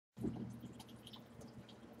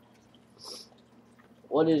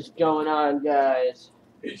What is going on, guys?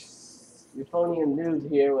 Peace. Euphonium Noob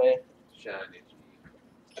here with Shiny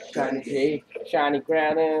G. Shiny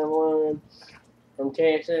Ground one from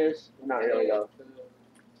Texas. Not really though.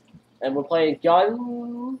 And we're playing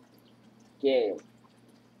gun game.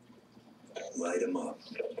 Light him up.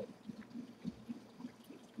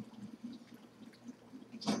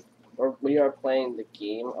 Or we are playing the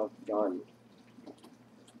game of gun.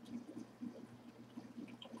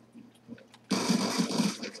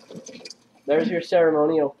 There's your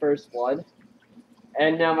ceremonial first blood.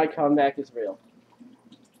 And now my comeback is real.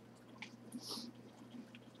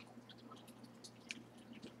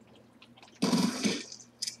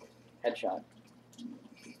 Headshot.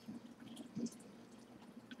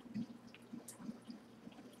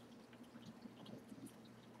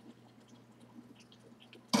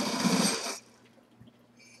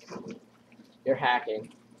 You're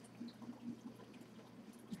hacking.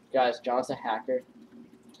 Guys, John's a hacker.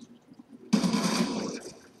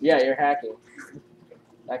 Yeah, you're hacking.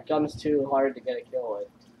 That gun's too hard to get a kill with.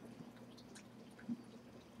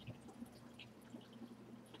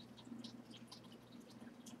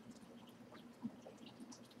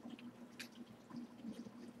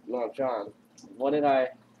 No, John. What did I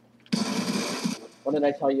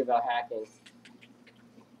tell you about hacking?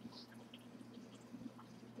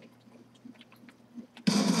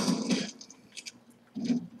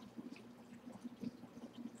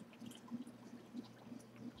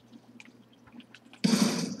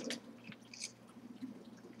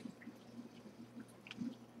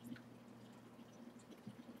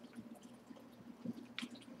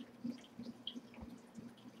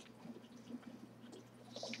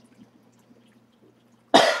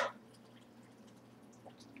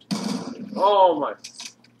 Oh my.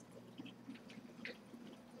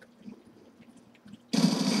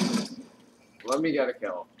 Let me get a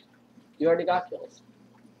kill. You already got kills.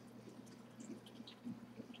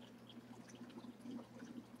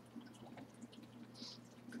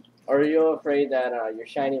 Or are you afraid that your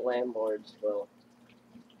shiny landlords will,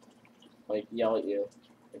 like, yell at you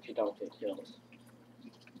if you don't get kills?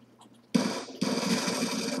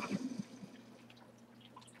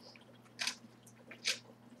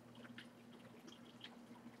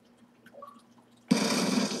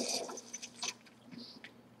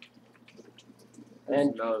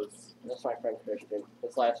 And knows. that's my friend Christian.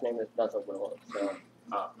 His last name is Doesn't Willow, so.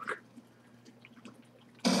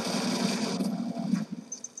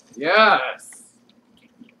 Yes!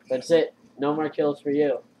 That's it. No more kills for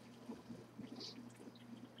you.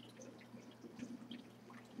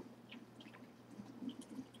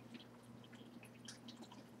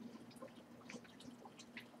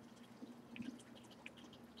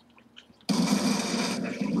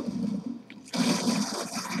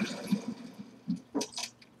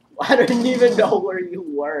 I didn't even know where you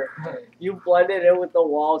were. You blended in with the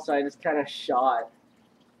wall, so I just kind of shot.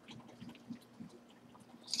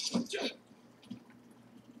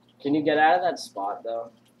 Can you get out of that spot,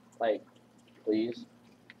 though? Like, please?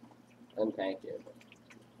 And thank you.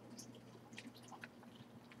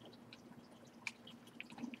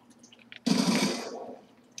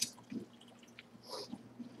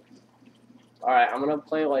 Alright, I'm gonna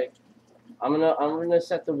play like... I'm gonna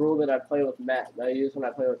set the rule that I play with Matt, that I use when I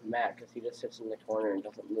play with Matt, because he just sits in the corner and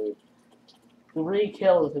doesn't move. 3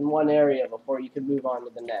 kills in one area before you can move on to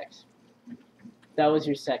the next. That was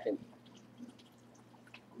your second.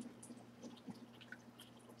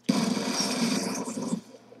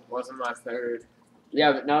 Wasn't my third.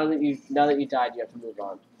 Yeah, but now that you died, you have to move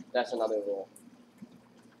on. That's another rule.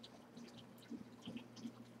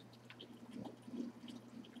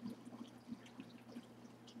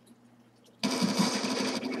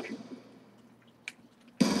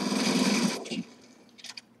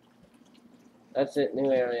 That's it,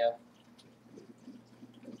 new area.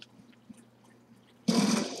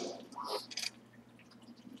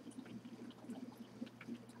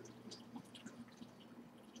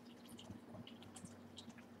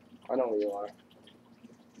 I know where you are.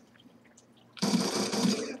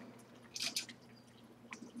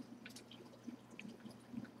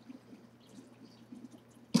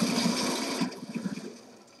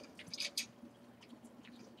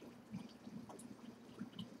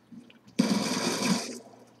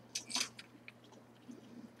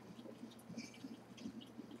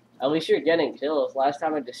 At least you're getting kills. Last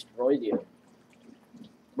time I destroyed you.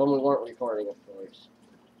 When we weren't recording, of course.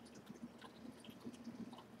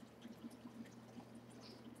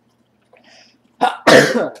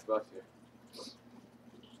 Bless you.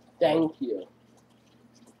 Thank you.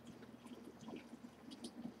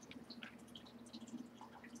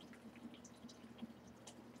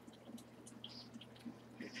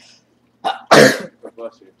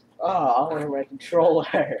 bless you. Oh, I want my controller.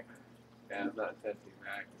 Yeah, I'm not testing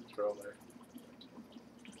that controller.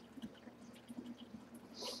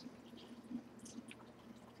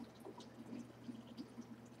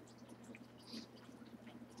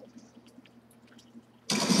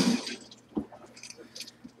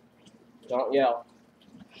 Don't yell.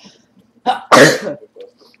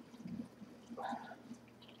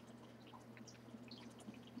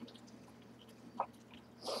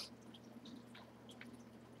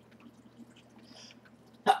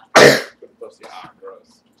 Pussy, ah,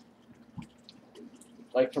 gross.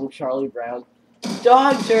 Like from Charlie Brown.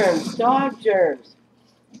 Dog germs! Dog germs!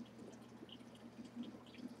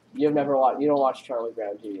 You've never watched. You don't watch Charlie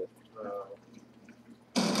Brown, do you?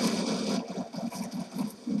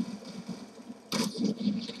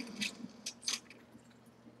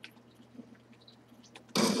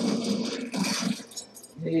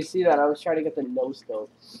 Did you see that? I was trying to get the no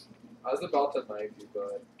scope. I was about to knife you,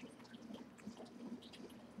 but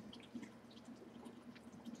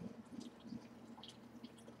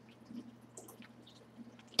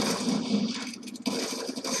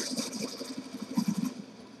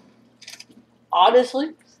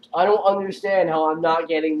Honestly, I don't understand how I'm not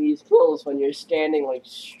getting these kills when you're standing like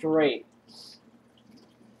straight.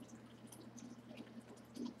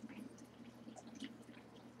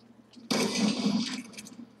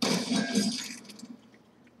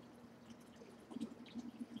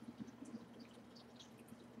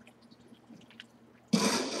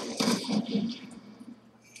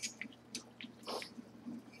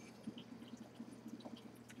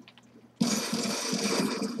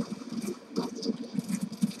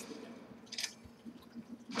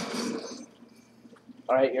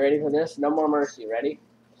 Alright, you ready for this? No more mercy, ready?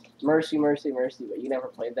 Mercy, mercy, mercy, but you never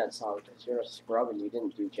played that song because you're a scrub and you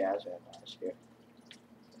didn't do jazz band last year.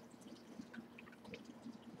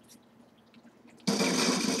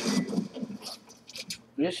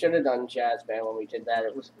 We just should have done jazz band when we did that.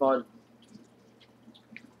 It was fun.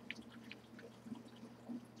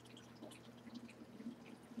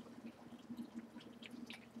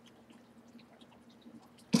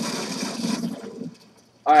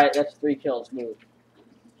 Alright, that's 3 kills. Move.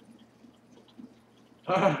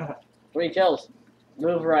 3 kills.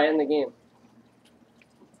 Move right in the game.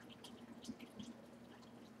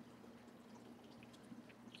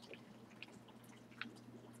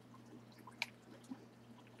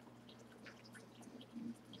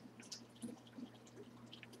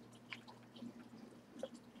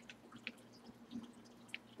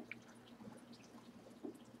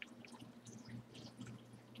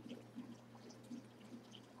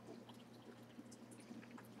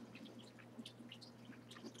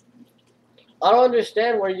 I don't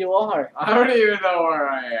understand where you are. I don't even know where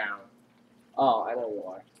I am. Oh, I know you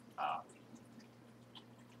are. Oh.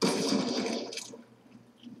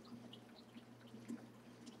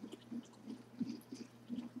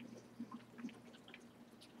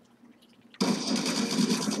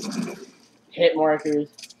 Hit markers.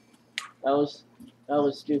 That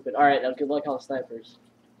was stupid. Alright, now good luck on snipers.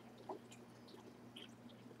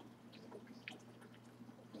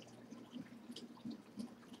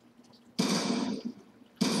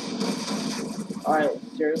 Alright,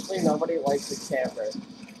 seriously, nobody likes a camper.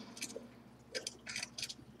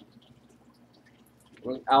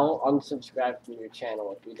 I'll unsubscribe from your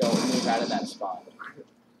channel if you don't move out of that spot.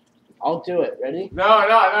 I'll do it. Ready? No.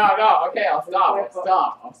 Okay, I'll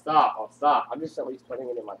stop. I'm just at least putting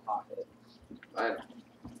it in my pocket. I know.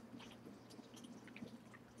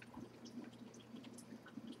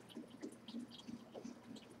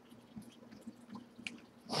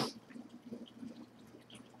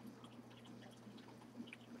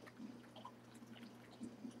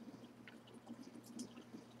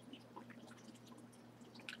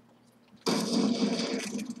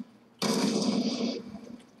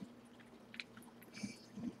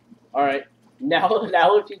 Alright.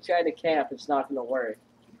 Now if you try to camp, it's not gonna work.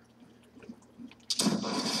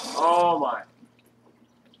 Oh my.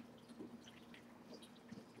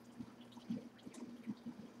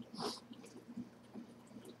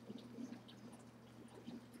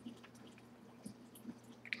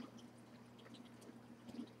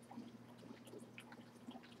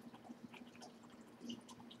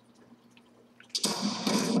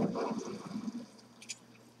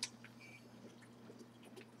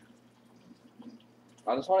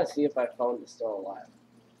 I just want to see if my phone is still alive.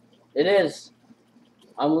 It is.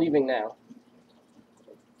 I'm leaving now.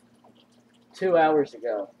 2 hours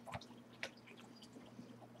ago.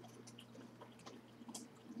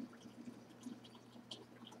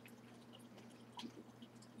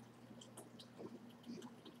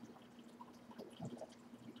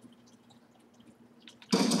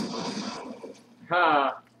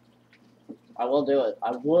 Huh. I will do it.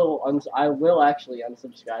 I will actually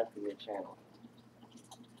unsubscribe from your channel.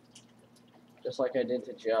 Just like I did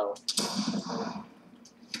to Joe.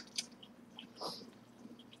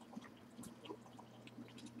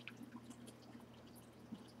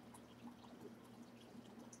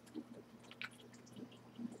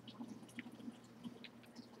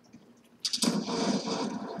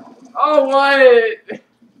 Oh, what?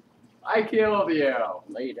 I killed you.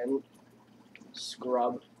 No, you didn't.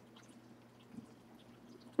 Scrub.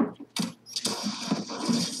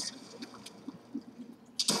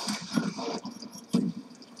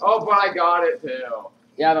 Oh, but I got it too.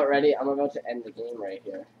 Yeah, but ready? I'm about to end the game right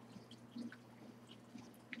here.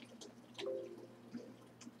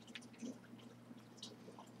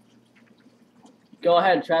 Go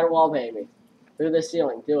ahead, try to wallbang me. Through the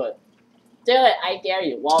ceiling, do it. Do it, I dare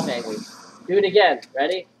you. Wallbang me. Do it again.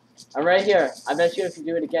 Ready? I'm right here. I bet you if you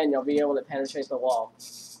do it again, you'll be able to penetrate the wall.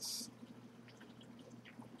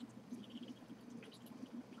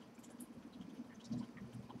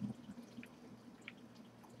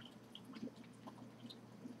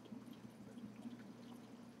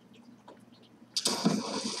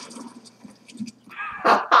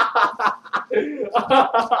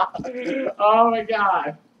 Oh my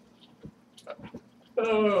god.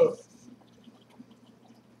 Oh.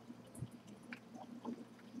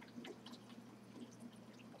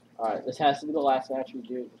 Alright, this has to be the last match we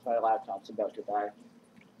do because my laptop's about to die.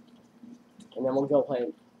 And then we'll go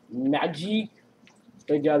play Magic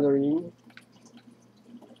the Gathering.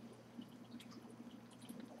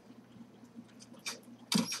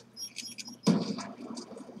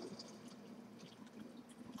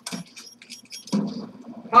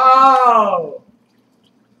 Oh!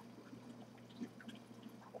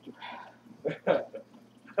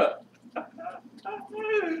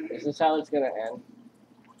 Is this how it's gonna end?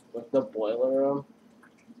 With the boiler room?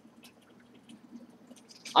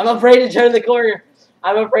 I'm afraid to turn the corner!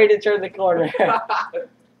 I'm afraid to turn the corner.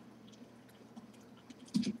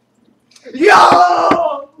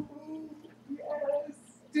 Yo! Yes!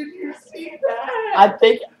 Did you see that? I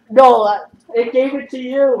think no, it gave it to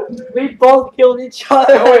you. We both killed each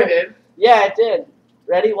other. No, it did. Yeah, it did.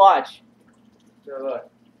 Ready? Watch. Sure,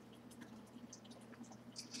 look.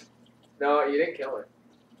 No, you didn't kill her.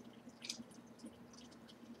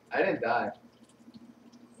 I didn't die.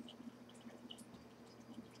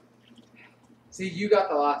 See, you got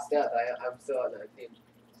the last death. I'm still at 19.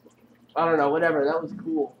 I don't know. Whatever. That was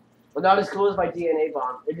cool, but not as cool as my DNA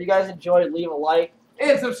bomb. If you guys enjoyed, leave a like.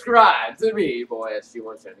 And subscribe to me, boy,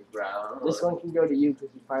 SG1 Brown. This one can go to you because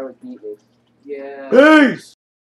you finally beat me. Yeah. Peace.